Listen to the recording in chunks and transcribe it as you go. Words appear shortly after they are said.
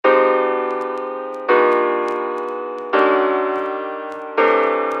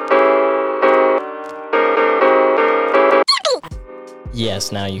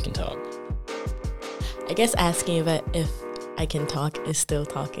Yes, now you can talk. I guess asking if I can talk is still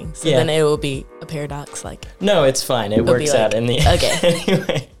talking. So Yeah. then it will be a paradox. Like, No, it's fine. It works out in the end. Okay.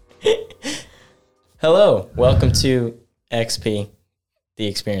 Anyway. Hello. Welcome to XP, the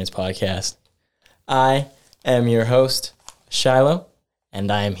Experience Podcast. I am your host, Shilo,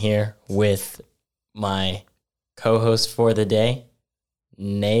 and I am here with my co-host for the day,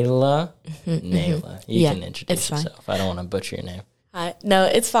 Nayla. Nayla. You can introduce yourself. I don't want to butcher your name. No,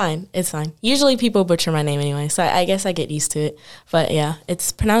 it's fine. It's fine. Usually people butcher my name anyway, so I guess I get used to it. But yeah,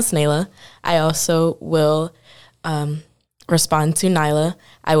 it's pronounced Nayla. I also will respond to Nyla.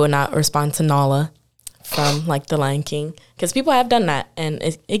 I will not respond to Nala from like The Lion King, because people have done that, and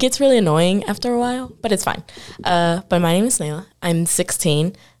it gets really annoying after a while, but it's fine. But my name is Nayla. I'm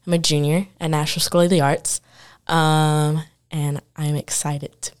 16. I'm a junior at National School of the Arts, and I'm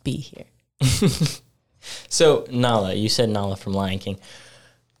excited to be here. So, Nala, you said Nala from Lion King.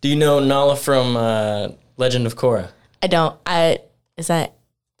 Do you know Nala from Legend of Korra? I don't. Is that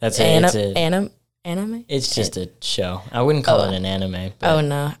That's anime? It's just a show. I wouldn't call it an anime. But Oh,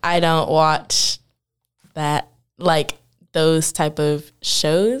 no. I don't watch that, like, those type of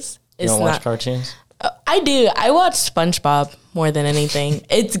shows. You don't watch cartoons? I do. I watch SpongeBob more than anything.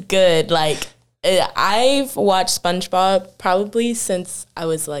 It's good. Like, I've watched SpongeBob probably since I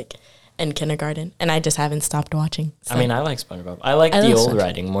was, like, in kindergarten, and I just haven't stopped watching. So. I mean, I like SpongeBob. I like the old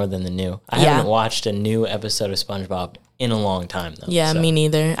writing more than the new. I haven't watched a new episode of SpongeBob in a long time, though. Yeah, me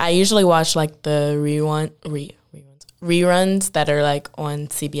neither. I usually watch, like, the reruns that are, like, on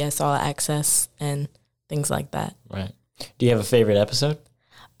CBS All Access and things like that. Right. Do you have a favorite episode?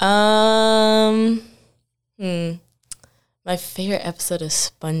 My favorite episode of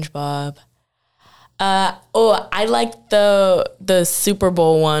SpongeBob. I like the Super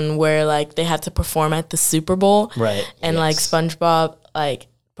Bowl one where like they have to perform at the Super Bowl, right? And like SpongeBob like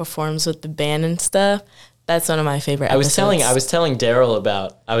performs with the band and stuff. That's one of my favorite episodes. I was telling Daryl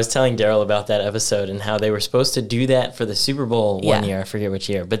about that episode and how they were supposed to do that for the Super Bowl one year. I forget which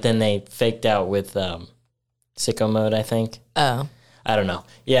year, but then they faked out with Sicko Mode, I think. Oh. I don't know.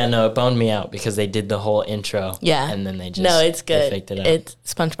 Yeah, no, it bummed me out because they did the whole intro. Yeah. And then they just it's good. They faked it out.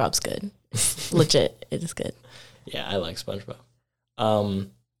 SpongeBob's good. Legit. It is good. Yeah, I like SpongeBob.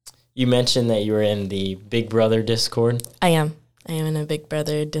 You mentioned that you were in the Big Brother Discord. I am in a Big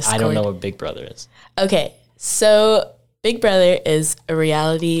Brother Discord. I don't know what Big Brother is. Okay, so Big Brother is a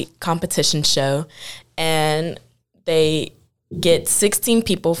reality competition show, and they get 16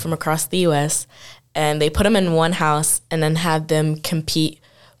 people from across the U.S., and they put them in one house and then have them compete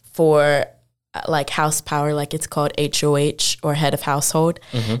for like house power, like it's called HOH or head of household.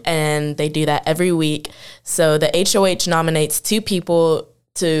 Mm-hmm. And they do that every week. So the HOH nominates 2 people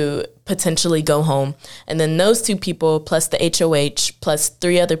to potentially go home. And then those 2 people plus the HOH plus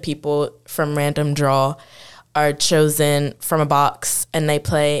 3 other people from random draw are chosen from a box, and they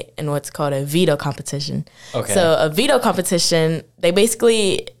play in what's called a veto competition. Okay. So a veto competition,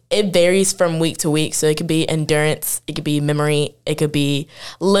 it varies from week to week. So it could be endurance, it could be memory, it could be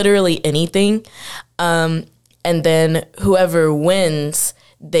literally anything. And then whoever wins,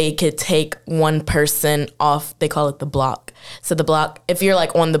 they could take one person off. They call it the block. So the block, if you're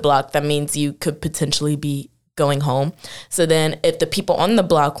like on the block, that means you could potentially be going home. So then if the people on the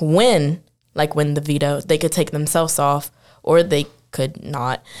block win the veto, they could take themselves off, or they could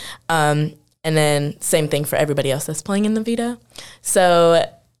not. And then same thing for everybody else that's playing in the veto. So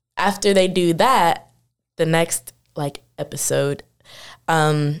after they do that, the next episode,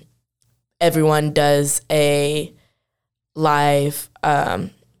 everyone does a live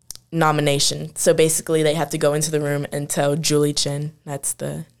nomination. So basically they have to go into the room and tell Julie Chen, that's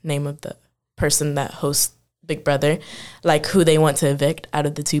the name of the person that hosts Big Brother, who they want to evict out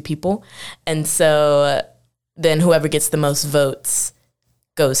of the 2 people. And so then whoever gets the most votes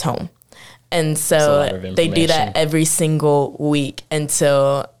goes home. And so they do that every single week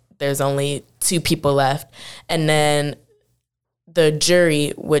until there's only 2 people left. And then the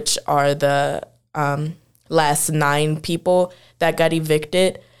jury, which are the last 9 people that got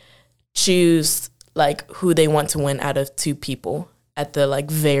evicted, choose who they want to win out of 2 people at the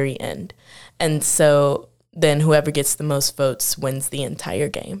very end. And so then whoever gets the most votes wins the entire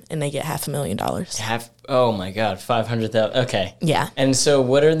game, and they get $500,000. Oh my God, $500,000. Okay. Yeah. And so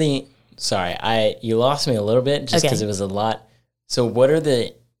what are the? Sorry, you lost me a little bit just because it was a lot. So what are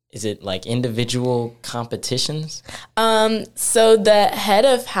the? Is it individual competitions? So the head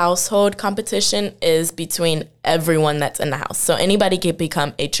of household competition is between everyone that's in the house. So anybody could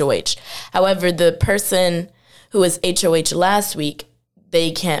become HOH. However, the person who was HOH last week,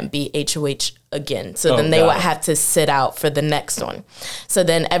 they can't be HOH again. So then they would have to sit out for the next one. So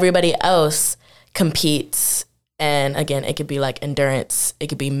then everybody else competes. And again, it could be like endurance. It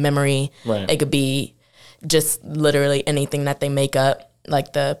could be memory. Right. It could be just literally anything that they make up,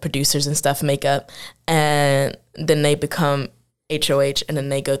 like the producers and stuff make up. And then they become HOH, and then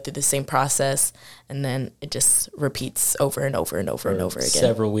they go through the same process, and then it just repeats over and over and over and over again.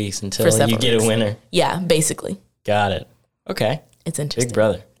 Several weeks until you get a winner. Yeah, basically. Got it. Okay. It's interesting. Big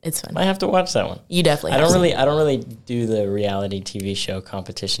Brother. It's fun. I have to watch that one. You definitely. I don't really do the reality TV show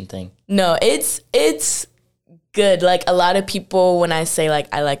competition thing. No, it's good. Like a lot of people, when I say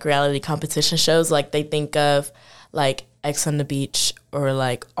like I like reality competition shows, like they think of like X on the Beach or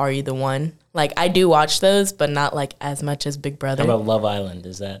like Are You the One? Like I do watch those, but not like as much as Big Brother. How about Love Island?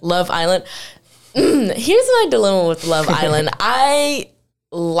 Is that Love Island? Here's my dilemma with Love Island. I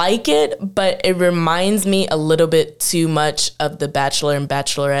like it, but it reminds me a little bit too much of The Bachelor and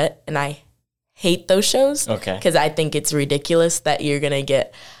Bachelorette, and I hate those shows. Okay. Because I think it's ridiculous that you're gonna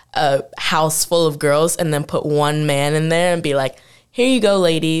get a house full of girls and then put one man in there and be like, here you go,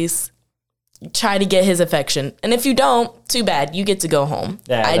 ladies. Try to get his affection. And if you don't, too bad. You get to go home.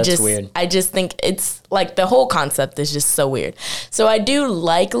 Yeah, that's weird. I just think it's like the whole concept is just so weird. So I do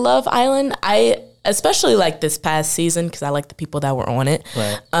like Love Island. I especially like this past season because I like the people that were on it.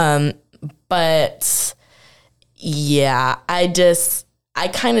 Right. But yeah, I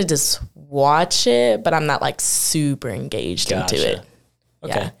kind of just watch it, but I'm not like super engaged into it.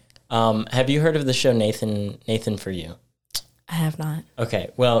 Okay. Yeah. Have you heard of the show Nathan For You? I have not. Okay.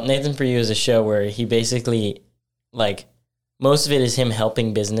 Well, Nathan For You is a show where he basically, like, most of it is him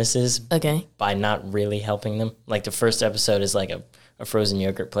helping businesses by not really helping them. Like, the first episode is like a frozen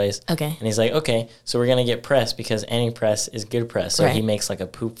yogurt place. Okay. And he's like, okay, so we're going to get press because any press is good press. So he makes like a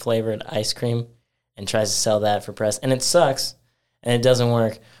poop flavored ice cream and tries to sell that for press. And it sucks and it doesn't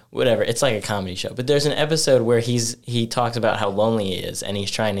work. Whatever. It's like a comedy show. But there's an episode where he talks about how lonely he is and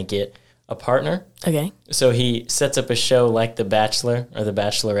he's trying to get a partner. Okay. So he sets up a show like The Bachelor or The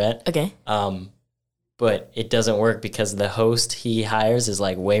Bachelorette. Okay. But it doesn't work because the host he hires is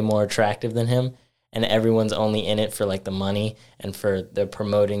like way more attractive than him, and everyone's only in it for like the money and for the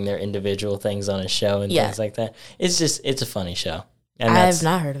promoting their individual things on a show and things like that. It's a funny show. And I have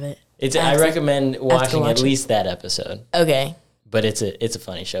not heard of it. I recommend watching at least that episode. Okay. But it's a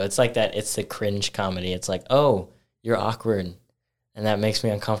funny show. It's like that. It's the cringe comedy. It's like, oh, you're awkward, and that makes me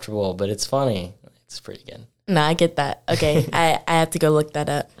uncomfortable, but it's funny. It's pretty good. No, I get that. Okay, I have to go look that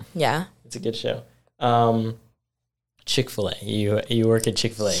up. Yeah. It's a good show. Chick-fil-A. You work at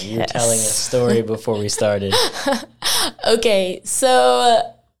Chick-fil-A. You were telling a story before we started. Okay,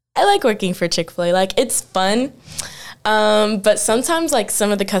 so I like working for Chick-fil-A. Like, it's fun. But sometimes, like,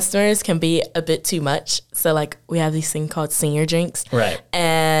 some of the customers can be a bit too much. So, like, we have these thing called senior drinks. Right.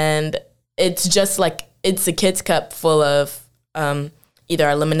 And it's just, like, it's a kid's cup full of either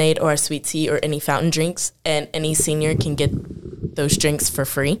a lemonade or a sweet tea or any fountain drinks. And any senior can get those drinks for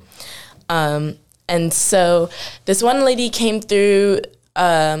free. And so this one lady came through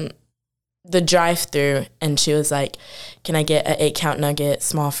the drive-thru, and she was like, can I get an 8-count nugget,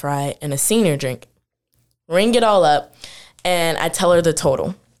 small fry, and a senior drink? Ring it all up, and I tell her the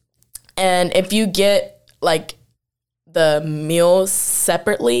total. And if you get, like, the meals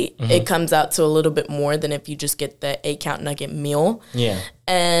separately, it comes out to a little bit more than if you just get the 8-count nugget meal. Yeah.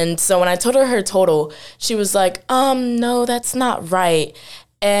 And so when I told her total, she was like, no, that's not right.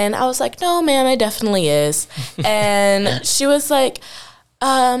 And I was like, no, ma'am, it definitely is. And she was like,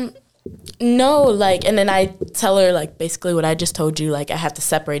 no, like, and then I tell her, like, basically what I just told you, like, I have to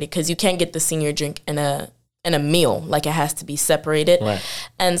separate it because you can't get the senior drink in a meal. Like, it has to be separated. Right.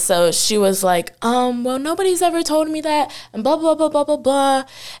 And so she was like, well, nobody's ever told me that, and blah, blah, blah, blah, blah, blah.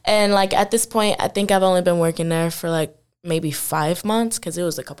 And, like, at this point, I think I've only been working there for, like, maybe 5 months because it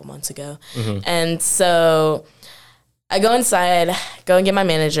was a couple months ago. And so I go inside, go and get my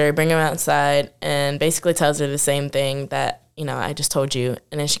manager, bring him outside, and basically tells her the same thing that, you know, I just told you.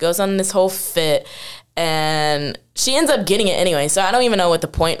 And then she goes on this whole fit, and she ends up getting it anyway. So I don't even know what the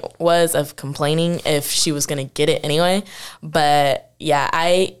point was of complaining if she was going to get it anyway. But, yeah,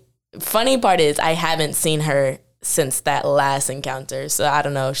 funny part is I haven't seen her since that last encounter. So I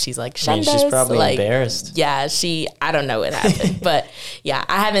don't know if she's, like, shunned us. She's probably like, embarrassed. Yeah, I don't know what happened. But, yeah,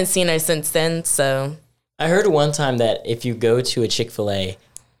 I haven't seen her since then, so. I heard one time that if you go to a Chick-fil-A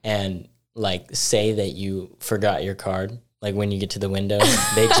and, like, say that you forgot your card, like, when you get to the window,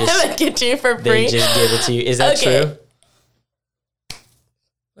 they just get you for free. They just give it to you. Is that true?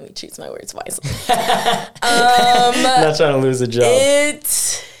 Let me choose my words wisely. Not trying to lose a job.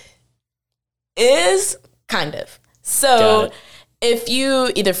 It is kind of. So if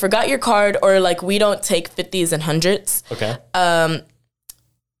you either forgot your card or like we don't take 50s and 100s. Okay.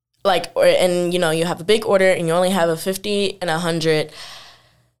 And you know, you have a big order and you only have a 50 and 100,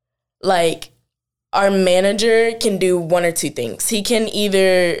 like our manager can do one or two things. He can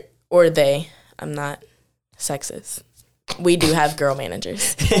either, or they, I'm not sexist. We do have girl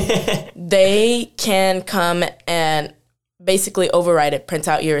managers. They can come and basically override it, print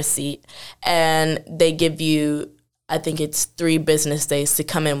out your receipt, and they give you, I think it's 3 business days to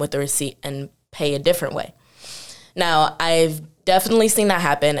come in with the receipt and pay a different way. Now, I've definitely seen that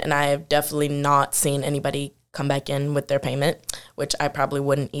happen, and I have definitely not seen anybody come back in with their payment, which I probably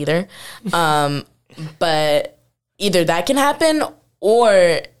wouldn't either. But either that can happen,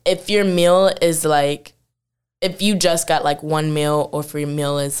 or if your meal is like, if you just got like one meal, or if your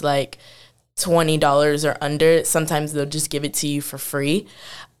meal is like $20 or under, sometimes they'll just give it to you for free.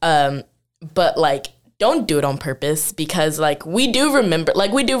 But like, don't do it on purpose, because like we do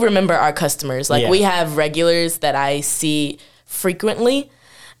remember our customers. Like we have regulars that I see frequently.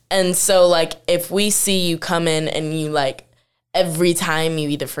 And so like if we see you come in and you like every time you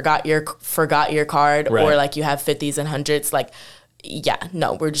either forgot your card or like you have 50s and 100s, like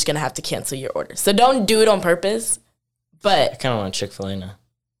no, we're just gonna have to cancel your order. So don't do it on purpose. But I kind of want Chick-fil-A now.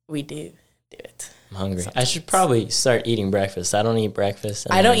 We do it. I'm hungry. I should probably start eating breakfast. I don't eat breakfast.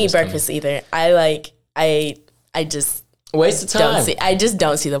 I don't eat breakfast either. I just waste of time. I just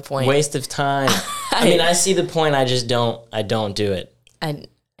don't see the point. Waste of time. I mean, I see the point. I don't do it. And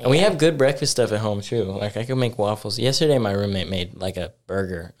we have good breakfast stuff at home too. Like I could make waffles. Yesterday, my roommate made like a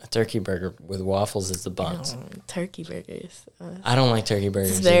turkey burger with waffles as the buns. Turkey burgers. I don't like turkey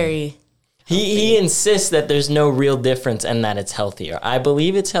burgers. It's very. He insists that there's no real difference and that it's healthier. I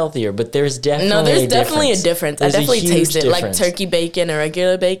believe it's healthier, but there's definitely a difference. I definitely taste it, like turkey bacon or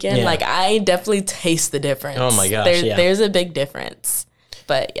regular bacon. Yeah. Like I definitely taste the difference. Oh my gosh, there's a big difference.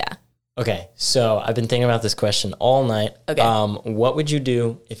 But yeah. Okay, so I've been thinking about this question all night. Okay. What would you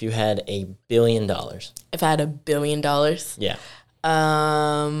do if you had $1 billion? If I had $1 billion? Yeah.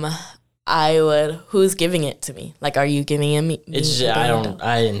 I would. Who's giving it to me? Like, are you giving it me? It's just,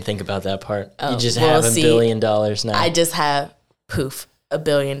 I didn't think about that part. You just have $1 billion now. I just have $1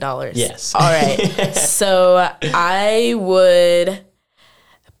 billion. Yes. All right. So I would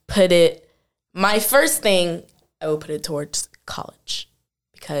put it. My first thing, I would put it towards college,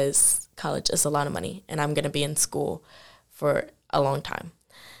 because college is a lot of money, and I'm gonna be in school for a long time.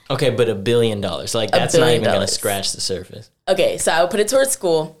 Okay, but $1 billion, like that's not even gonna scratch the surface. Okay, so I would put it towards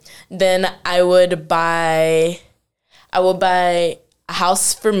school. Then I would buy a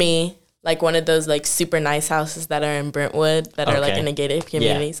house for me, like one of those like super nice houses that are in Brentwood that are like in the gated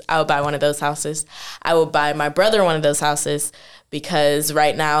communities. Yeah. I would buy one of those houses. I would buy my brother one of those houses, because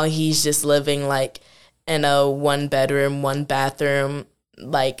right now he's just living like in a 1-bedroom, 1-bathroom,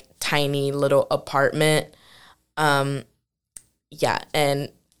 like tiny little apartment. And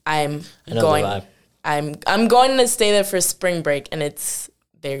I'm going to stay there for spring break, and it's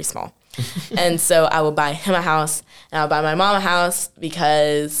very small. And so I will buy him a house, and I'll buy my mom a house,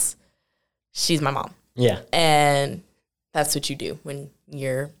 because she's my mom. Yeah. And that's what you do when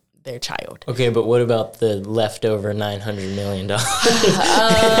you're their child. Okay, but what about the leftover $900 million?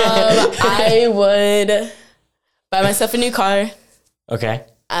 I would buy myself a new car. Okay.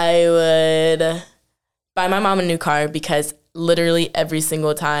 I would buy my mom a new car, because literally every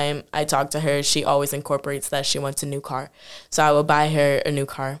single time I talk to her, she always incorporates that she wants a new car. So I would buy her a new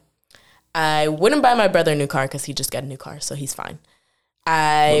car. I wouldn't buy my brother a new car, because he just got a new car, so he's fine.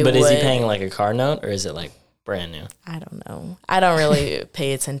 But is he paying like a car note, or is it like brand new? I don't know. I don't really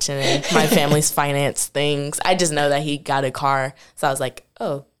pay attention to my family's finance things. I just know that he got a car. So I was like,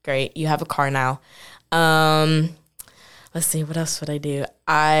 oh, great. You have a car now. Let's see. What else would I do?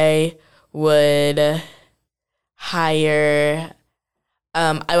 I would hire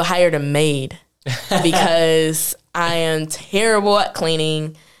a maid, because I am terrible at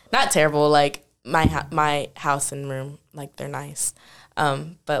cleaning. Not terrible, like my house and room, like they're nice.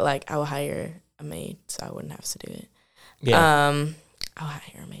 But like I will hire a maid, so I wouldn't have to do it. Yeah. I'll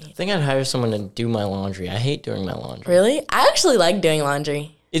hire a maid. I think I'd hire someone to do my laundry. I hate doing my laundry. Really? I actually like doing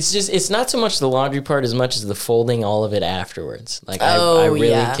laundry. It's not so much the laundry part as much as the folding all of it afterwards. Like I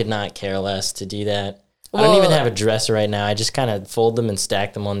really could not care less to do that. Well, I don't even have a dresser right now. I just kind of fold them and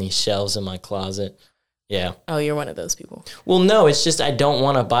stack them on these shelves in my closet. Yeah. Oh, you're one of those people. Well, no, it's just I don't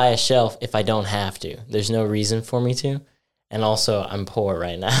want to buy a shelf if I don't have to. There's no reason for me to. And also, I'm poor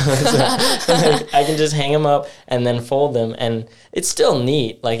right now. So I can just hang them up and then fold them. And it's still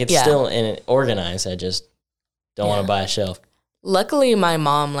neat. Like, it's still organized. I just don't want to buy a shelf. Luckily, my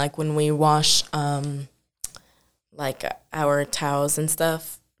mom, like, when we wash, like our towels and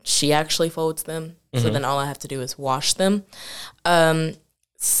stuff, she actually folds them. So then all I have to do is wash them.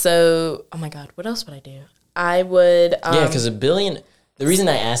 So, oh my God, what else would I do? I would... because $1 billion... The reason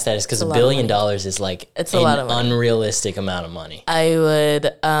I asked that is because $1 billion is like it's a lot of money. Unrealistic amount of money. I would...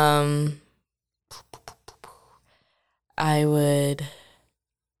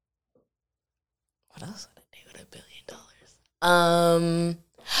 What else would I do with $1 billion?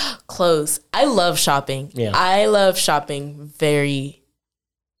 Clothes. I love shopping. Yeah. I love shopping very,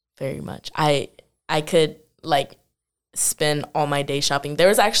 very much. I could like spend all my day shopping. There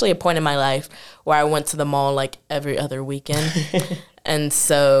was actually a point in my life where I went to the mall like every other weekend. And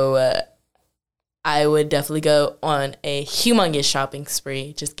so I would definitely go on a humongous shopping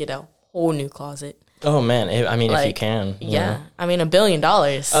spree, just get a whole new closet. Oh, man. If you can. Yeah. I mean, $1 billion.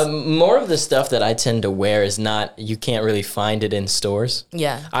 More of the stuff that I tend to wear is not, you can't really find it in stores.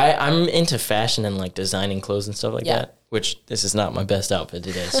 Yeah. I'm into fashion and like designing clothes and stuff like that, which this is not my best outfit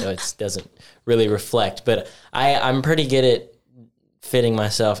today, so it doesn't really reflect. But I'm pretty good at fitting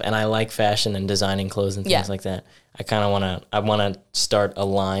myself, and I like fashion and designing clothes and things like that. I want to start a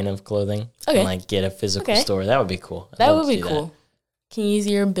line of clothing and like get a physical store. That would be cool. That would be cool. Can you use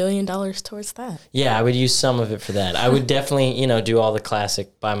your $1 billion towards that? Yeah, I would use some of it for that. I would definitely, do all the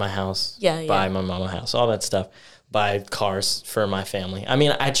classic, buy my house, buy my mama house, all that stuff, buy cars for my family. I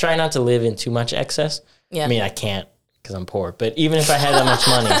mean, I try not to live in too much excess. Yeah. I mean, I can't because I'm poor. But even if I had that much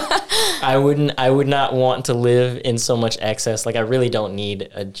money, I would not want to live in so much excess. Like, I really don't need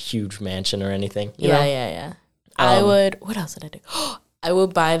a huge mansion or anything. You know? Yeah. I would, what else would I do? I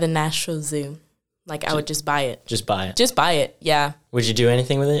would buy the Nashville Zoo. Like, I would just buy it. Just buy it? Just buy it, yeah. Would you do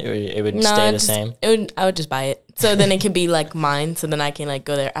anything with it? Or it would stay the same? I would just buy it. So then it could be, like, mine. So then I can, like,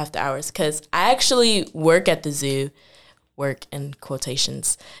 go there after hours. Because I actually work at the zoo. Work in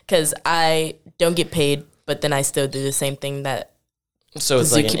quotations. Because I don't get paid, but then I still do the same thing that so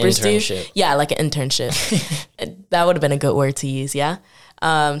it's like an internship. Yeah, like an internship. That would have been a good word to use, yeah.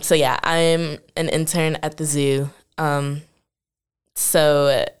 So, yeah, I'm an intern at the zoo.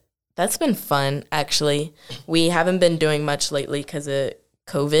 So... That's been fun, actually. We haven't been doing much lately because of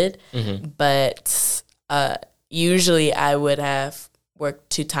COVID, but usually I would have worked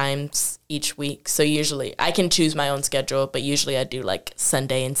 2 times each week. So usually I can choose my own schedule, but usually I do like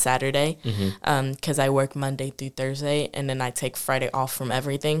Sunday and Saturday because I work Monday through Thursday, and then I take Friday off from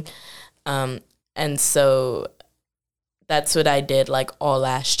everything. And so that's what I did like all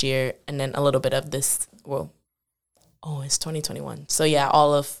last year, and then a little bit of this, it's 2021. So yeah,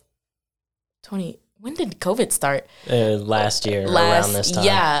 all of when did COVID start? Last year, around this time.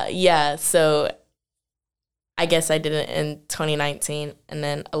 Yeah. So I guess I did it in 2019 and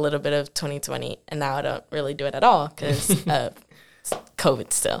then a little bit of 2020. And now I don't really do it at all because of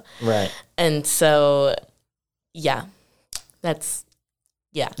COVID still. Right. And so, yeah, that's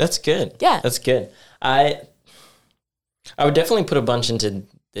good. Yeah. That's good. I would definitely put a bunch into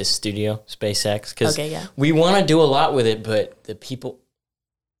this studio, SpaceX, because we want to do a lot with it, but the people...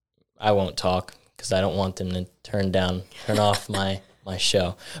 I won't talk because I don't want them to turn off my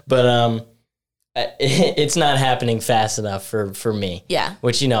show. But it's not happening fast enough for me. Yeah.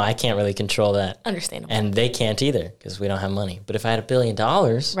 Which, I can't really control that. Understandable. And they can't either because we don't have money. But if I had $1 billion,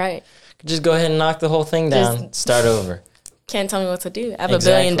 right, I could just go ahead and knock the whole thing down, start over. Can't tell me what to do. I have $1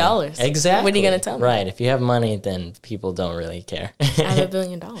 billion. Exactly. What are you going to tell me? Right. If you have money, then people don't really care. I have $1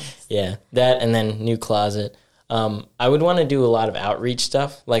 billion. Yeah. That and then new closet. I would want to do a lot of outreach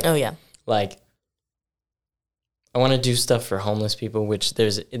stuff. Like, like I want to do stuff for homeless people, which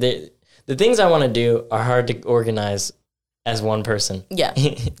the things I want to do are hard to organize as one person. Yeah.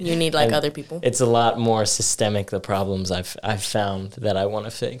 You need like other people. It's a lot more systemic, the problems I've found that I want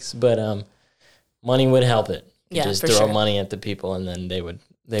to fix. But money would help it. You just throw money at the people and then they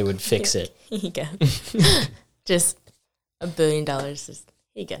would fix it. Here you go. Just $1 billion. Just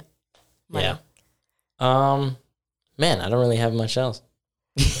here you go. Money. Yeah. Man, I don't really have much else.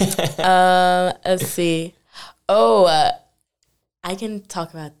 Let's see. I can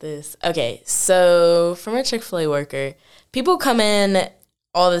talk about this. Okay, so from a Chick-fil-A worker, people come in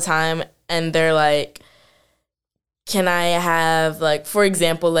all the time and they're like, can I have, like, for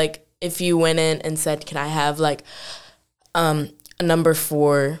example, like, if you went in and said, can I have, like, a number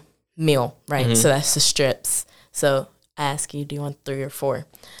 4 meal, right? Mm-hmm. So that's the strips. So I ask you, do you want 3 or 4?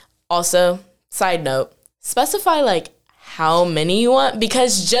 Also, side note, specify, like, how many you want,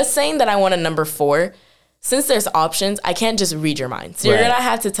 because just saying that I want a number 4, since there's options, I can't just read your mind. So you're going to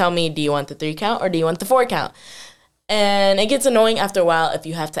have to tell me, do you want the 3 count or do you want the 4 count? And it gets annoying after a while if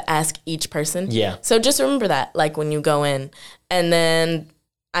you have to ask each person. Yeah. So just remember that, like, when you go in. And then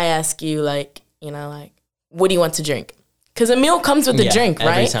I ask you, like, like, what do you want to drink? Because a meal comes with a drink,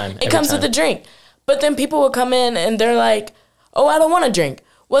 right? Every time. It comes with a drink. But then people will come in and they're like, oh, I don't want a drink.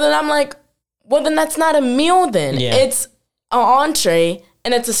 Well, then I'm like, well, then that's not a meal then. Yeah. It's an entree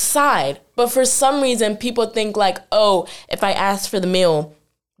and it's a side. But for some reason, people think like, oh, if I ask for the meal,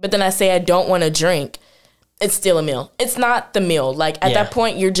 but then I say I don't want a drink, it's still a meal. It's not the meal. Like, at that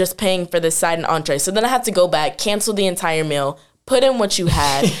point, you're just paying for the side and entree. So then I have to go back, cancel the entire meal, put in what you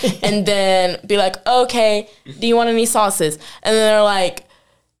had, and then be like, okay, do you want any sauces? And then they're like,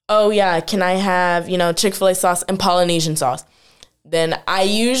 oh, yeah, can I have, Chick-fil-A sauce and Polynesian sauce? Then I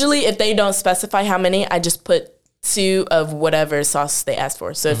usually, if they don't specify how many, I just put 2 of whatever sauce they ask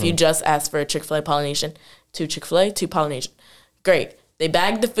for. So if you just ask for a Chick-fil-A Polynesian, 2 Chick-fil-A, 2 Polynesian. Great. They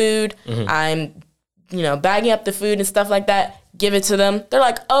bag the food. I'm, bagging up the food and stuff like that. Give it to them. They're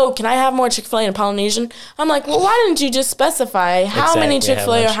like, oh, can I have more Chick-fil-A and Polynesian? I'm like, well, why didn't you just specify how many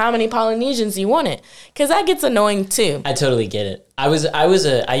Chick-fil-A or how many Polynesians you wanted? Because that gets annoying too. I totally get it. I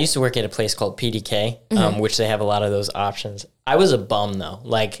used to work at a place called PDK, which they have a lot of those options. I was a bum though.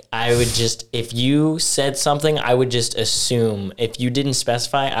 Like, I would just, if you said something, I would just assume. If you didn't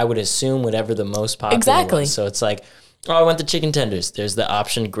specify, I would assume whatever the most popular was. So it's like, oh, I want the chicken tenders. There's the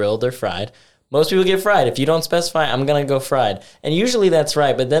option grilled or fried. Most people get fried. If you don't specify, I'm going to go fried. And usually that's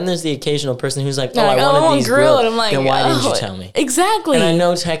right. But then there's the occasional person who's like, I wanted these grilled. I'm like, then why didn't you tell me? Exactly. And I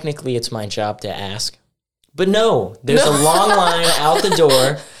know technically it's my job to ask. But no, there's a long line out the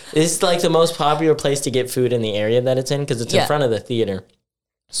door. It's like the most popular place to get food in the area that it's in because it's in front of the theater.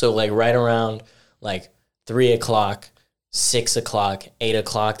 So like right around like 3 o'clock, 6 o'clock, 8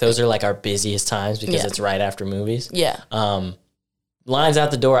 o'clock. Those are like our busiest times because it's right after movies. Yeah. Lines out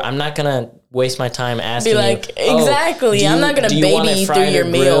the door. I'm not going to waste my time asking you. Be like, exactly. I'm not going to baby through your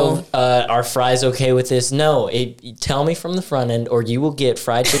meal. Are fries okay with this? No. Tell me from the front end or you will get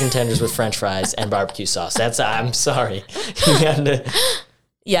fried chicken tenders with french fries and barbecue sauce. I'm sorry. You got to...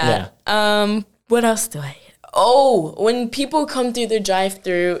 Yeah. What else do I hate? Oh, when people come through the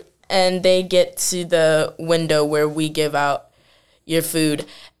drive-thru and they get to the window where we give out your food,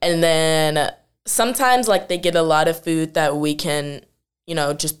 and then sometimes like they get a lot of food that we can,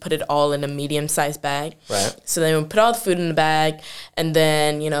 just put it all in a medium-sized bag. Right. So then we put all the food in the bag and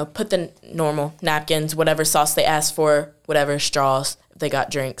then, put the normal napkins, whatever sauce they ask for, whatever straws, if they got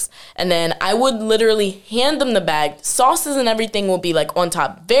drinks. And then I would literally hand them the bag. Sauces and everything will be like on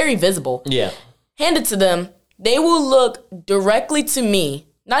top, very visible. Yeah. Hand it to them. They will look directly to me,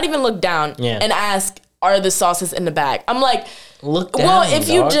 not even look down, and ask, are the sauces in the bag? I'm like, look down, well, if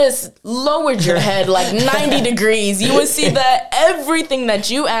you dog. just lowered your head like 90 degrees, you would see that everything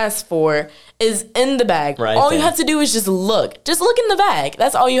that you asked for is in the bag. Right all then. you have to do is just look. Just look in the bag.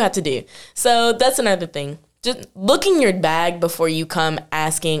 That's all you have to do. So that's another thing. Just look in your bag before you come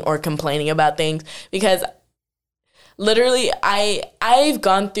asking or complaining about things, because literally I've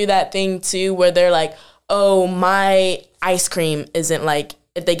gone through that thing too where they're like, oh, my ice cream isn't like,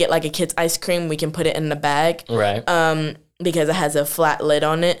 if they get like a kid's ice cream, we can put it in the bag. Right. Because it has a flat lid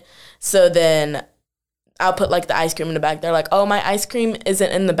on it. So then I'll put like the ice cream in the bag. They're like, oh, my ice cream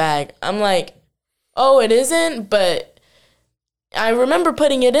isn't in the bag. I'm like, oh, it isn't? But I remember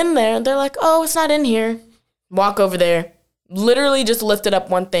putting it in there. They're like, oh, it's not in here. Walk over there. Literally just lifted up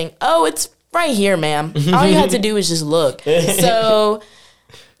one thing. Oh, it's right here, ma'am. All you had to do is just look. So,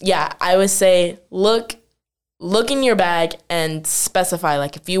 yeah, I would say look in your bag and specify.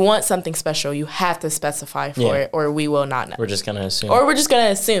 Like, if you want something special, you have to specify for it, or we will not know. We're just going to assume. Or we're just going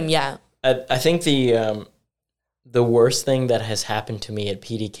to assume, yeah. I think the worst thing that has happened to me at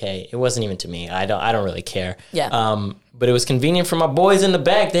PDK, it wasn't even to me. I don't really care. Yeah. But it was convenient for my boys in the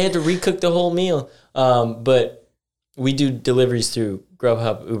back. They had to recook the whole meal. But we do deliveries through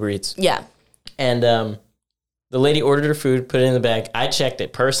Grubhub, Uber Eats. Yeah. And the lady ordered her food, put it in the bag. I checked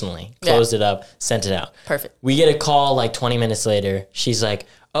it personally, closed it up, sent it out. Perfect. We get a call like 20 minutes later. She's like,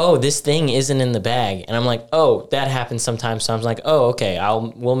 oh, this thing isn't in the bag. And I'm like, oh, that happens sometimes. So I'm like, oh, okay,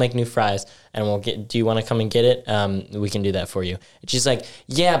 we'll make new fries and do you want to come and get it? We can do that for you. And she's like,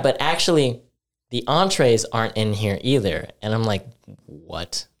 yeah, but actually the entrees aren't in here either. And I'm like,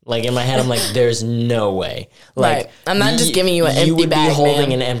 what? Like in my head, I'm like, there's no way. Like, right. I'm not just giving you an empty bag, you would be holding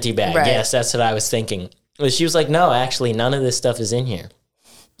man. an empty bag. Right. Yes, that's what I was thinking. But she was like, no, actually, none of this stuff is in here.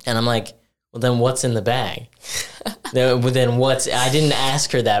 And I'm like, well, then what's in the bag? then I didn't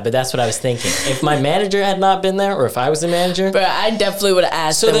ask her that, but that's what I was thinking. If my manager had not been there, or if I was the manager. But I definitely would have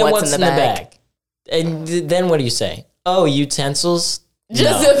asked so then what's in the bag. And then what do you say? Oh, utensils?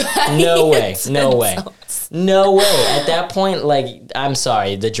 Just no way. No way. No way. At that point, like, I'm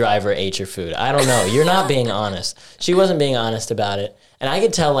sorry, the driver ate your food. I don't know. You're not being honest. She wasn't being honest about it. And I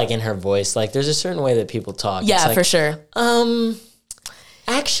could tell, like, in her voice, like, there's a certain way that people talk. Yeah, it's like, for sure.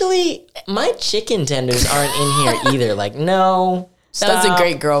 Actually, my chicken tenders aren't in here either. Like, no, stop. That was a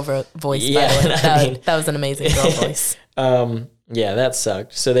great girl voice, Yeah, by the way. I mean- That was an amazing girl voice. Yeah, that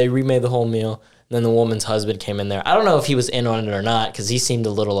sucked. So they remade the whole meal. And then the woman's husband came in there. I don't know if he was in on it or not because he seemed a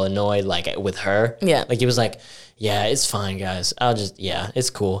little annoyed, like, with her. Yeah. Like, he was like, yeah, it's fine, guys. It's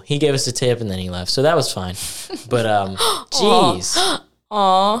cool. He gave us a tip and then he left. So that was fine. But, jeez.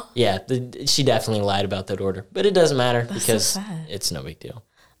 Aw. Yeah, she definitely lied about that order. But it doesn't matter because so sad. it's no big deal.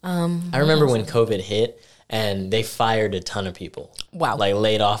 I remember when COVID hit and they fired a ton of people. Wow. Like,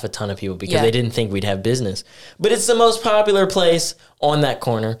 laid off a ton of people because Yeah. they didn't think we'd have business. But it's the most popular place on that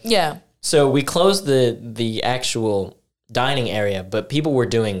corner. Yeah. So we closed the actual dining area, but people were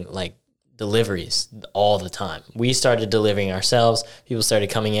doing, like, deliveries all the time. We started delivering ourselves. People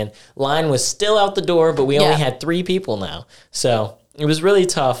started coming in. Line was still out the door, but we only had 3 people now. So it was really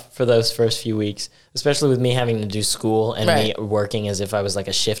tough for those first few weeks, especially with me having to do school and me working as if I was like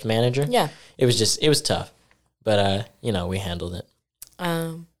a shift manager. Yeah. It was tough. But, we handled it.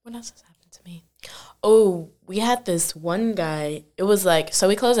 What else has happened to me? Oh, we had this one guy. It was like, so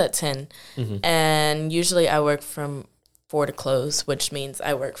we close at 10. And usually I work from 4 to close, which means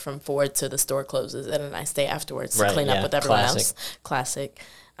I work from 4 to the store closes, and then I stay afterwards to clean up with everyone else. Classic.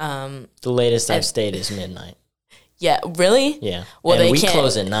 The latest I've stayed is midnight. Yeah, really? Yeah. Well, and they we can't,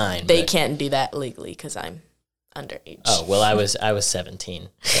 close at 9. They can't do that legally because I'm underage. Oh, well, I was 17.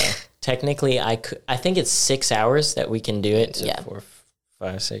 So technically, I think it's 6 hours that we can do it. So 4,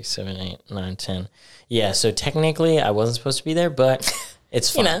 5, 6, 7, 8, 9, 10. Yeah, so technically, I wasn't supposed to be there, but it's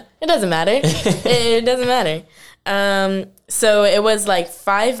fine. It doesn't matter. It doesn't matter. So it was like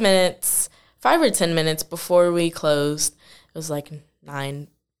 5 or 10 minutes before we closed. It was like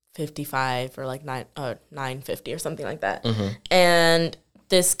 9:55 or like 9:50 or something like that. And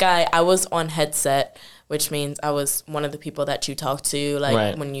this guy, I was on headset, which means I was one of the people that you talk to,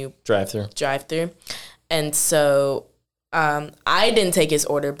 like when you drive through. And so I didn't take his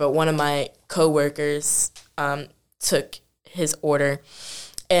order, but one of my coworkers took his order.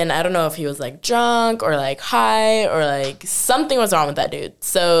 And I don't know if he was, like, drunk or, like, high or, like, something was wrong with that dude.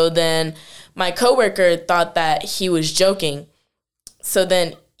 So then my coworker thought that he was joking. So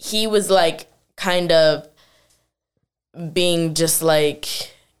then he was, like, kind of being just, like,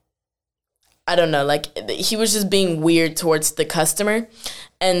 I don't know, like, he was just being weird towards the customer.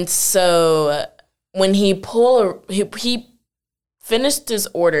 And so when he finished his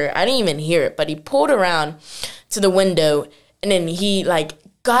order, I didn't even hear it, but he pulled around to the window and then he, like,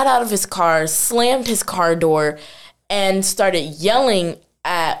 got out of his car, slammed his car door, and started yelling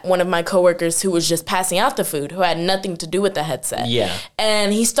at one of my coworkers who was just passing out the food, who had nothing to do with the headset. Yeah.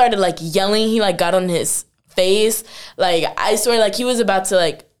 And he started, like, yelling. He, like, got on his face. Like, I swear, like, he was about to,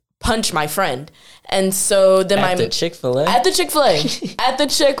 like, punch my friend. And so then At the Chick-fil-A? At the Chick-fil-A.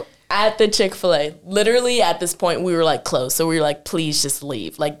 At the Chick-fil-A. Literally, at this point, we were, like, close. So we were like, please just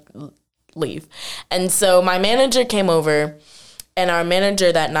leave. Like, leave. And so my manager came over. And our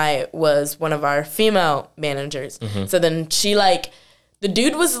manager that night was one of our female managers. So then she, like, the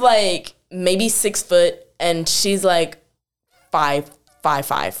dude was, like, maybe 6 foot, and she's, like,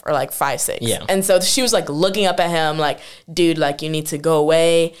 5'5" or, like, 5'6". Yeah. And so she was, like, looking up at him, like, dude, like, you need to go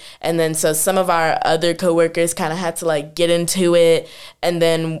away. And then so some of our other coworkers kind of had to, like, get into it. And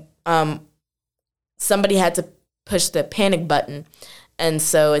then somebody had to push the panic button. And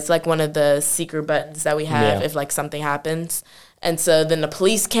so it's, like, one of the secret buttons that we have if, like, something happens. And so then the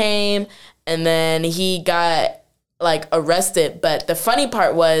police came, and then he got, like, arrested. But the funny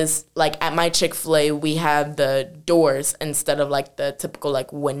part was, like, at my Chick-fil-A, we have the doors instead of, like, the typical,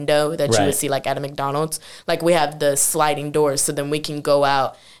 like, window that you would see, like, at a McDonald's. Like, we have the sliding doors, so then we can go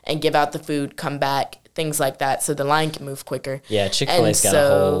out and give out the food, come back, things like that, so the line can move quicker. Yeah, Chick-fil-A's got a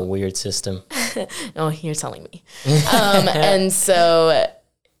whole weird system. Oh, you're telling me. And so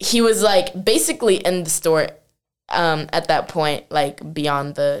he was, like, basically in the store at that point, like,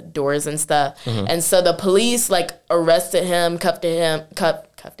 beyond the doors and stuff. And so the police, like, arrested him, cuffed him,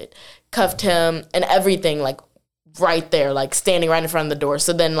 and everything, like, right there, like, standing right in front of the door.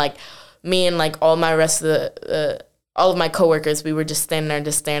 So then, like, me and, like, all my rest of all of my coworkers, we were just standing there,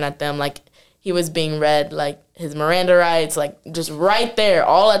 just staring at them, like, he was being read, like, his Miranda rights, like, just right there,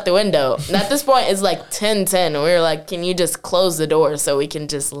 all at the window. And at this point, it's, like, 10:10, and we were like, can you just close the door so we can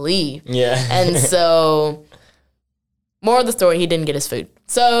just leave? Yeah. And so, moral of the story, he didn't get his food.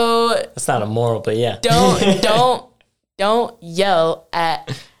 So that's not a moral, but yeah. Don't yell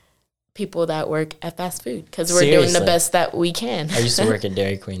at people that work at fast food because we're doing the best that we can. I used to work at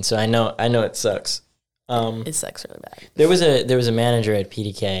Dairy Queen, so I know it sucks. It sucks really bad. There was a manager at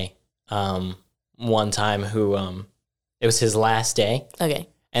PDK one time who it was his last day. Okay.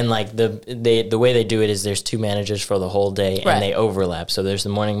 And like the way they do it is there's two managers for the whole day and they overlap. So there's the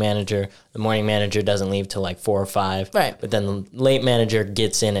morning manager. The morning manager doesn't leave till like 4 or 5. Right. But then the late manager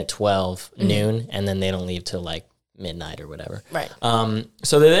gets in at 12 noon, and then they don't leave till like midnight or whatever. Right.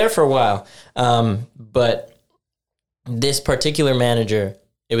 So they're there for a while. But this particular manager,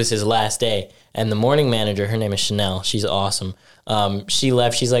 it was his last day, and the morning manager, her name is Chanel. She's awesome. She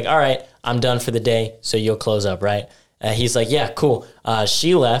left. She's like, all right, I'm done for the day, so you'll close up, right? He's like, yeah, cool.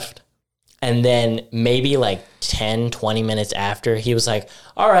 She left, and then maybe like 10, 20 minutes after, he was like,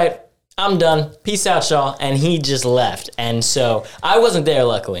 all right, I'm done. Peace out, y'all. And he just left. And so I wasn't there,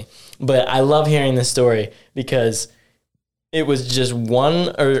 luckily. But I love hearing this story because it was just one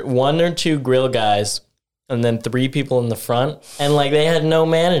or two grill guys and then 3 people in the front. And like they had no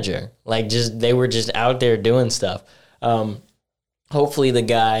manager. Like they were just out there doing stuff. Hopefully the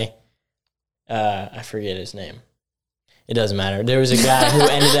guy, I forget his name. It doesn't matter. There was a guy who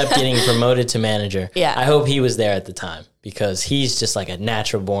ended up getting promoted to manager. Yeah. I hope he was there at the time because he's just like a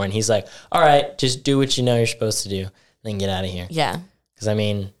natural born. He's like, all right, just do what you know you're supposed to do, then get out of here. Yeah. Because, I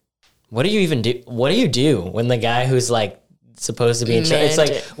mean, what do you even do? What do you do when the guy who's like supposed to be in charge? It's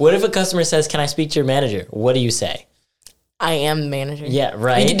like, what if a customer says, can I speak to your manager? What do you say? I am the manager. Yeah,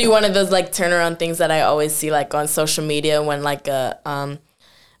 right. You can do one of those like turnaround things that I always see like on social media when like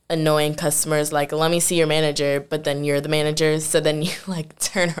annoying customers like, let me see your manager, but then you're the manager, so then you like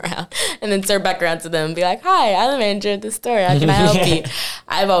turn around and then turn back around to them and be like, hi, I'm the manager of this store, how can I help you?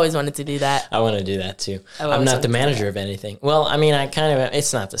 I've always wanted to do that. I want to do that too. I'm not the manager of anything. Well, I mean,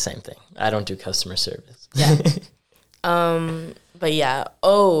 it's not the same thing. I don't do customer service. Yeah. But yeah.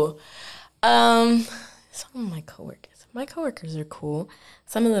 Some of my coworkers are cool.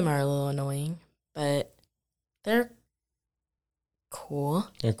 Some of them are a little annoying, but they're cool.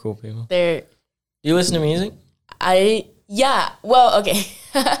 They're cool people. You listen to music? Well, okay.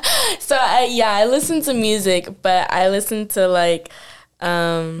 So I listen to music, but I listen to like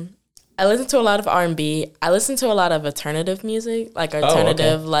I listen to a lot of R&B. I listen to a lot of alternative music, like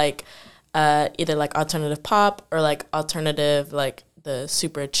alternative like either like alternative pop or like alternative like the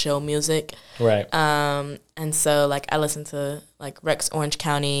super chill music. Right. And so like I listen to like Rex Orange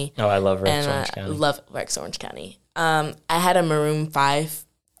County. Oh, I love Rex Orange County. I love Rex Orange County. I had a Maroon 5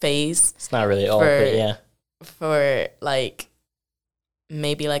 phase. It's not really old, but yeah. For like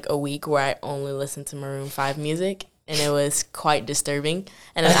maybe like a week where I only listened to Maroon 5 music, and it was quite disturbing.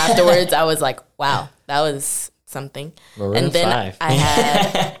 And then afterwards I was like, wow, that was something. Maroon and then 5. I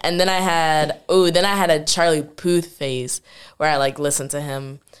had a Charlie Puth phase where I like listened to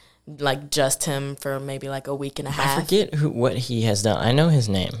him, like just him for maybe like a week and a half. I forget what he has done. I know his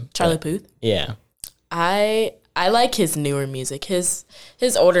name. Charlie Puth? Yeah. I like his newer music. His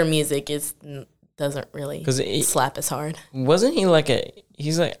older music doesn't really slap as hard. Wasn't he like I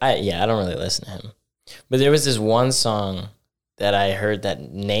don't really listen to him. But there was this one song that I heard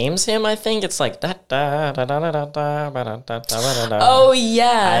that names him, I think. It's like da da da da da da da da da da. Oh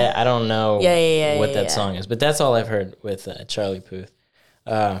yeah. I don't know what that song is, but that's all I've heard with Charlie Puth.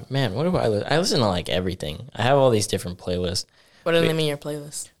 Man, what do I listen? I listen to like everything. I have all these different playlists. What are the name of your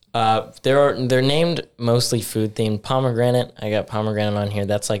playlists? They're named mostly food themed. Pomegranate, I got Pomegranate on here.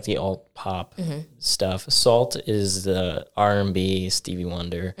 That's like the alt pop stuff. Salt is the R&B, Stevie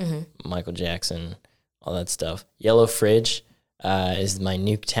Wonder, Michael Jackson, all that stuff. Yellow Fridge is my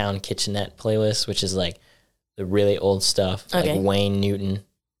Nuketown Kitchenette playlist, which is like the really old stuff, like Wayne Newton,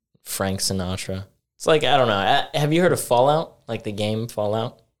 Frank Sinatra. It's like, I don't know. Have you heard of Fallout? Like the game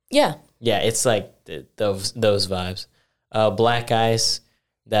Fallout? Yeah. Yeah, it's like those vibes. Black Ice.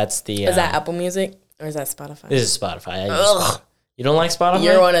 That's the. Is that Apple Music or is that Spotify? This is Spotify. You don't like Spotify?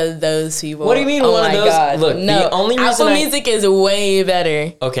 You're one of those people. What do you mean one of those? God. Look, no, the only reason Apple Music is way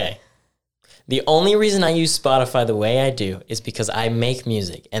better. Okay. The only reason I use Spotify the way I do is because I make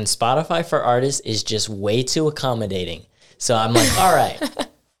music, and Spotify for artists is just way too accommodating. So I'm like, all right,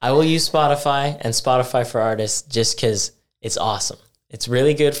 I will use Spotify and Spotify for artists just because it's awesome. It's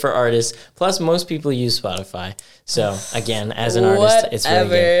really good for artists. Plus, most people use Spotify. So, again, as an artist, it's really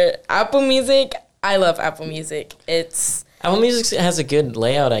good. Apple Music, I love Apple Music. Apple Music has a good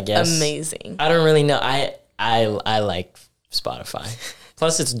layout, I guess. Amazing. I don't really know. I like Spotify.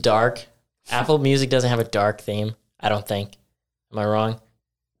 Plus, it's dark. Apple Music doesn't have a dark theme, I don't think. Am I wrong?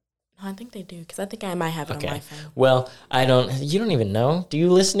 No, I think they do, because I think I might have it on my phone. Well, you don't even know. Do you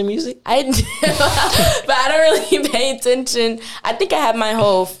listen to music? I do, but I don't really pay attention. I think I have my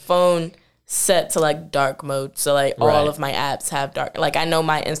whole phone set to like dark mode. So like all of my apps have dark, like I know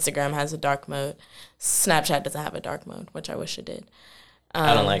my Instagram has a dark mode. Snapchat doesn't have a dark mode, which I wish it did.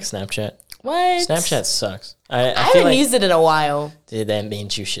 I don't like Snapchat. What? Snapchat sucks. I haven't feel like, used it in a while. dude, that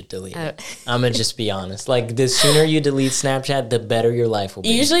means you should delete it. I'm going to just be honest. Like, the sooner you delete Snapchat, the better your life will be.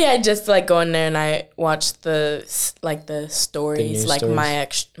 Usually I just like go in there and I watch the stories, like stories.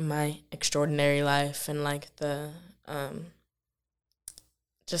 my extraordinary life and like the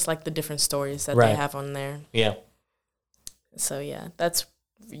just like the different stories that they have on there. Yeah. So yeah, that's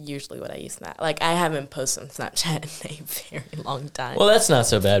usually what I use that. Like, I haven't posted on Snapchat in a very long time. Well, that's not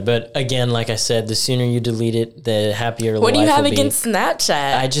so bad. But again, like I said, the sooner you delete it, the happier life will be. What do you have against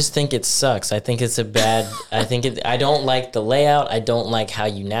Snapchat? I just think it sucks. I think it's a bad. I don't like the layout. I don't like how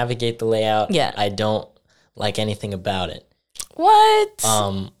you navigate the layout. Yeah. I don't like anything about it. What?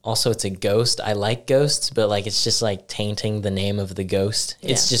 Also, it's a ghost. I like ghosts, but like it's just like tainting the name of the ghost.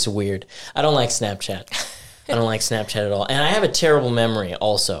 Yeah. It's just weird. I don't like Snapchat. I don't like Snapchat at all. And I have a terrible memory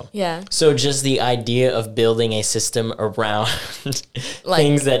also. Yeah. So just the idea of building a system around like,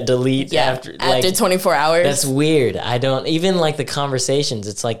 things that delete after 24 hours. That's weird. I don't, even like the conversations,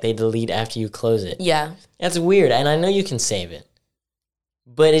 it's like they delete after you close it. Yeah. That's weird. And I know you can save it.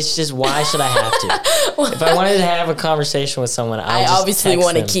 But it's just, why should I have to? If I wanted to have a conversation with someone, I obviously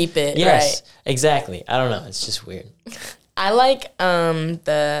want to keep it. Yes, right? Exactly. I don't know. It's just weird. I like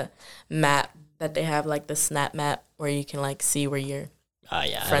the map that they have, like the Snap map, where you can like see where your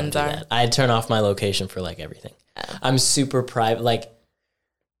friends are. I turn off my location for like everything. I'm super private, like,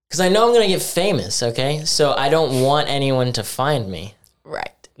 because I know I'm going to get famous, okay? So I don't want anyone to find me.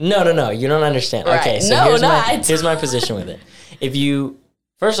 Right. No. You don't understand. Right. Okay, so here's my position with it.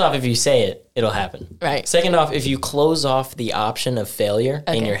 First off, if you say it, it'll happen. Right. Second off, if you close off the option of failure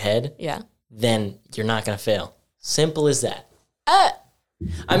in your head, then you're not going to fail. Simple as that.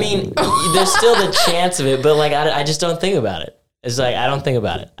 I mean, there's still the chance of it, but like I just don't think about it. It's like, I don't think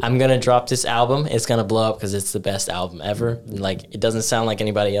about it. I'm going to drop this album. It's going to blow up because it's the best album ever. Like, it doesn't sound like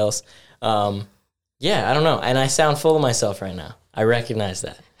anybody else. Yeah, I don't know. And I sound full of myself right now. I recognize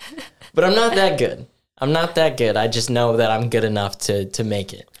that. But I'm not that good. I just know that I'm good enough to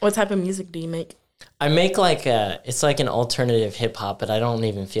make it. What type of music do you make? I make like it's like an alternative hip hop, but I don't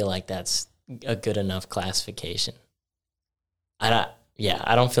even feel like that's a good enough classification. I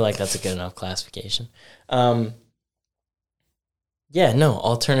don't feel like that's a good enough classification.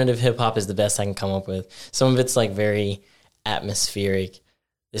 Alternative hip hop is the best I can come up with. Some of it's like very atmospheric.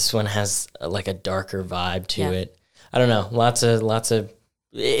 This one has like a darker vibe to it. I don't know. Lots of.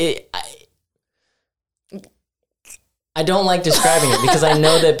 I don't like describing it because I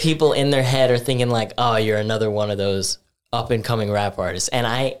know that people in their head are thinking like, oh, you're another one of those up and coming rap artists. And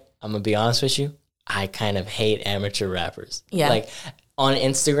I'm gonna be honest with you, I kind of hate amateur rappers. Yeah. Like on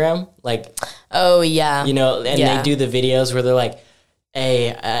Instagram, like, oh yeah, you know, and they do the videos where they're like,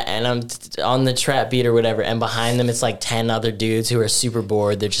 hey, and I'm on the trap beat or whatever, and behind them it's like 10 other dudes who are super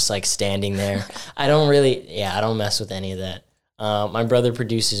bored. They're just like standing there. I don't mess with any of that. My brother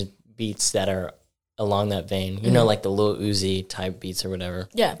produces beats that are along that vein, you know, like the Lil Uzi type beats or whatever.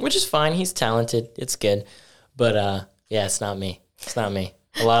 Yeah. Which is fine. He's talented. It's good. But it's not me.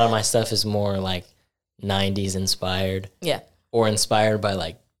 A lot of my stuff is more like 90s inspired. Yeah. Or inspired by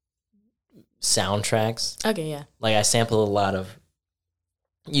like soundtracks. Okay, yeah. Like I sample a lot of.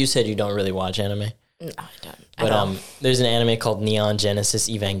 You said you don't really watch anime. No, I don't. But there's an anime called Neon Genesis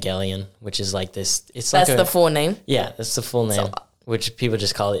Evangelion, which is like this. That's the full name. Yeah, that's the full name, which people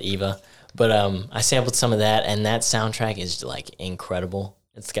just call it Eva. But I sampled some of that, and that soundtrack is like incredible.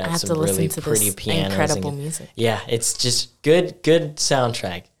 It's got some really pretty pianos. Incredible music. Yeah, it's just good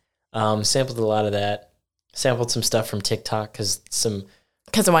soundtrack. Sampled a lot of that. Sampled some stuff from TikTok because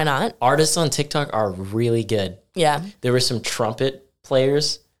why not? Artists on TikTok are really good. Yeah. There were some trumpet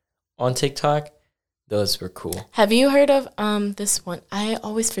players on TikTok. Those were cool. Have you heard of this one? I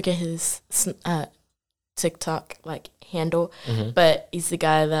always forget his TikTok like handle, but he's the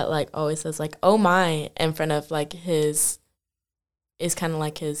guy that like always says like "oh my" in front of like his. Is kind of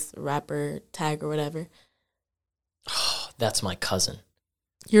like his rapper tag or whatever. Oh, that's my cousin.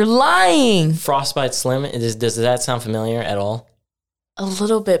 You're lying. Frostbite Slim. Does that sound familiar at all? A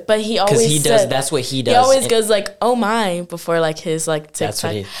little bit, but he always does. That's what he does. He always goes like "oh my" before like his like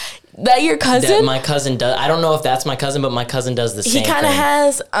TikTok. That's what that your cousin? That my cousin does. I don't know if that's my cousin, but my cousin does the same. He kind of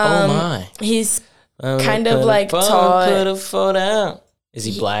has. Oh my. He's kind of like tall. Put a foot out. Is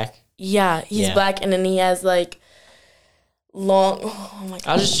he black? Yeah, he's black, and then he has like. Long. Oh my god!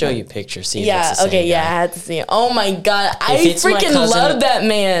 I'll just show you pictures. See if it's the same guy. I had to see it. Oh my god! I freaking love that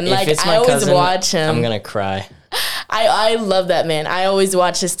man. Like I always watch him. I'm gonna cry. I love that man. I always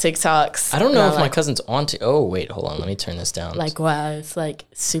watch his TikToks. I don't know if my cousin's on to. Oh wait, hold on. Let me turn this down. Like wow, it's like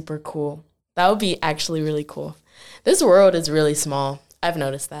super cool. That would be actually really cool. This world is really small. I've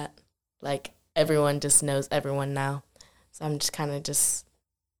noticed that. Like, everyone just knows everyone now. So I'm just kind of just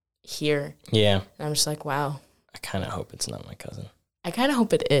here. Yeah. And I'm just like, wow. I kind of hope it's not my cousin. I kind of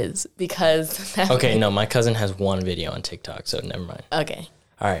hope it is because... Okay, no, my cousin has one video on TikTok, so never mind. Okay.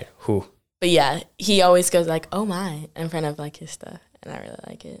 All right, who? But yeah, he always goes like, oh my, in front of like his stuff. And I really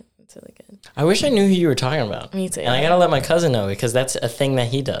like it. It's really good. I wish I knew who you were talking about. Me too. And I got to let my cousin know because that's a thing that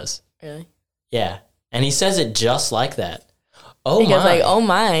he does. Really? Yeah. And he says it just like that. Oh, he goes like, oh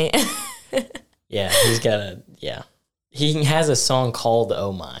my. Yeah, he's got a, yeah. He has a song called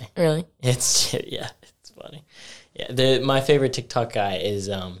Oh My. Really? It's, yeah, it's funny. Yeah, my favorite TikTok guy is,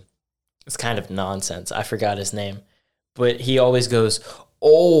 it's kind of nonsense. I forgot his name. But he always goes,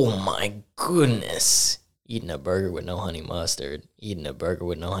 oh my goodness. Eating a burger with no honey mustard. Eating a burger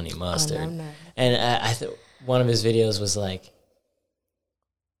with no honey mustard. No. And one of his videos was like,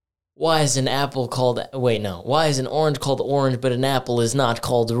 why is an orange called orange, but an apple is not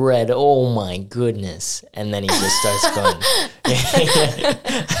called red? Oh my goodness. And then he just starts going.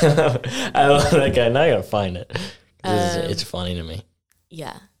 I love that guy. Now I gotta find it. It's funny to me.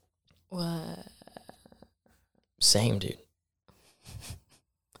 Yeah. What? Same, dude.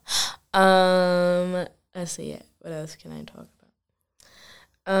 Let's see. What else can I talk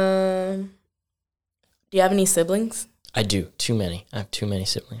about? Do you have any siblings? I do. Too many. I have too many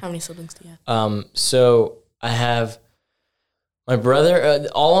siblings. How many siblings do you have? So I have my brother.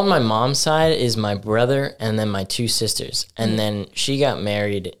 All on my mom's side is my brother and then my two sisters. And then she got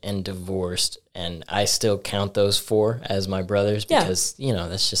married and divorced, and I still count those 4 as my brothers because,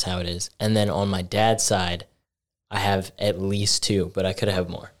 that's just how it is. And then on my dad's side, I have at least 2, but I could have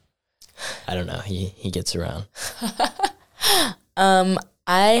more. I don't know. He gets around. I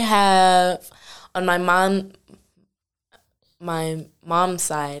have on my mom's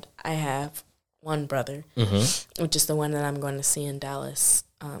side, I have one brother, which is the one that I'm going to see in Dallas.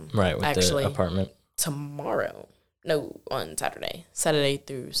 Right, with the apartment. Tomorrow. No, on Saturday. Saturday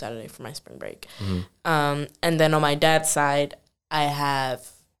through Saturday for my spring break. And then on my dad's side, I have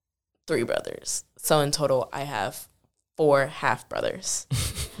 3 brothers. So in total, I have 4 half brothers.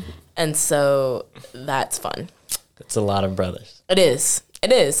 And so that's fun. That's a lot of brothers. It is.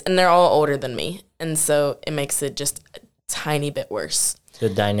 And they're all older than me. And so it makes it just a tiny bit worse. The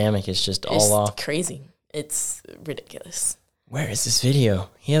dynamic is just all off. It's crazy. It's ridiculous. Where is this video?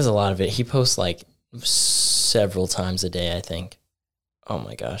 He has a lot of it. He posts like several times a day, I think. Oh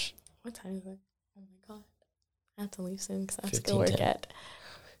my gosh. What time is it? Oh my God. I have to leave soon because I have to go work at.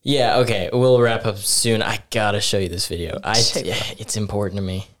 Yeah, okay. We'll wrap up soon. I gotta show you this video. It's important to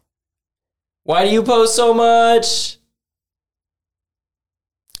me. Why do you post so much?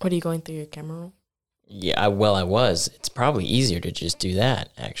 What are you going through your camera roll? Yeah, I was. It's probably easier to just do that,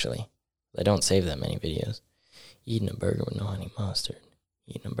 actually. I don't save that many videos. Eating a burger with no honey mustard.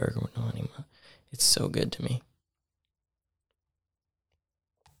 Eating a burger with no honey mustard. It's so good to me.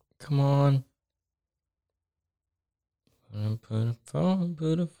 Come on. Put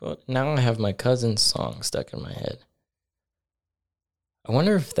a phone. Now I have my cousin's song stuck in my head. I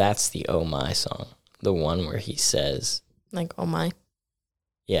wonder if that's the Oh My song. The one where he says... Like, oh my.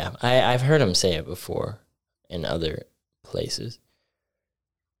 Yeah, I've heard him say it before in other places.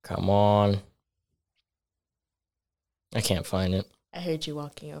 Come on. I can't find it. I heard you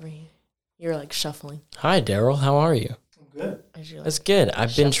walking over here. You were like shuffling. Hi, Daryl. How are you? I'm good. That's good.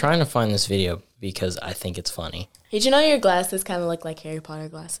 I've been trying to find this video because I think it's funny. Did you know your glasses kind of look like Harry Potter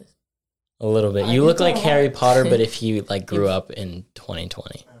glasses? A little bit. You look like Harry Potter, but if you like grew up in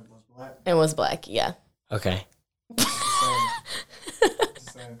 2020. It was black, yeah. Okay.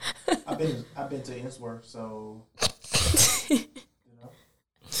 I've been to Innsworth, so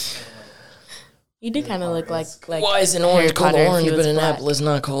You do kind of look like why is an orange called orange, but an apple is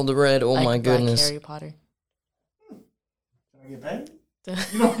not called red? Oh my goodness! Harry Potter. Can I get paid?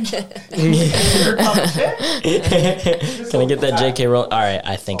 Can I get that J.K. Rowling? All right,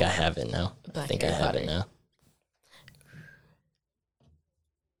 I think I have it now. I think I have it now.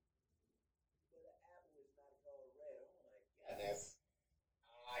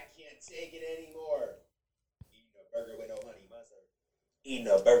 Take it anymore. Eating a burger with no honey mustard. Eating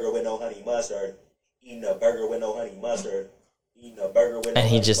a burger with no honey mustard. Eating a burger with no honey mustard. Eating a burger with no honey mustard. And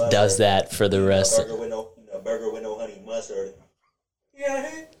he just does that for the rest. Eating a burger with no honey mustard. Yeah.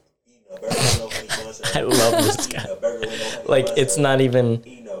 Eating a burger with no honey mustard. I love this guy. Like, it's not even...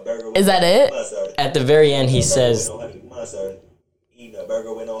 Is that it? At the very end, he says... Eating a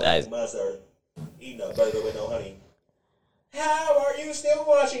burger with no honey mustard. Eating a burger with no honey. How are you still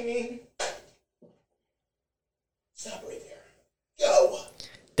watching me? Stop right there. Go.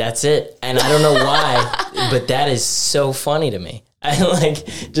 That's it. And I don't know why, but that is so funny to me. I like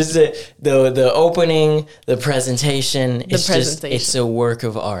just the opening, the presentation. It's just, it's a work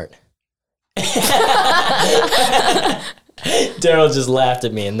of art. Daryl just laughed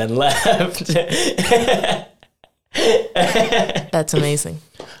at me and then left. That's amazing.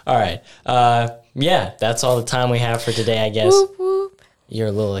 All right. Yeah, that's all the time we have for today, I guess. Whoop, whoop. You're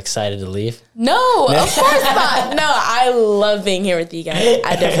a little excited to leave? No, of course not. No, I love being here with you guys.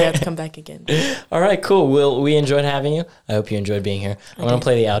 I definitely have to come back again. All right, cool. We enjoyed having you. I hope you enjoyed being here. I'm going to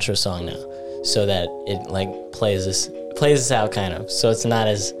play the outro song now so that it like plays this out kind of, so it's not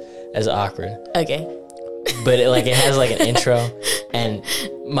as awkward. Okay. But it has like an intro, and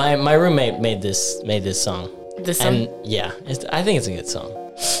my roommate made this song. This song? And yeah, I think it's a good song.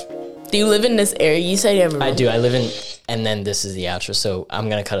 Do you live in this area? You said you have a room. I do. I live in, and then this is the outro, so I'm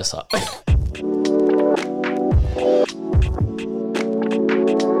going to cut us off.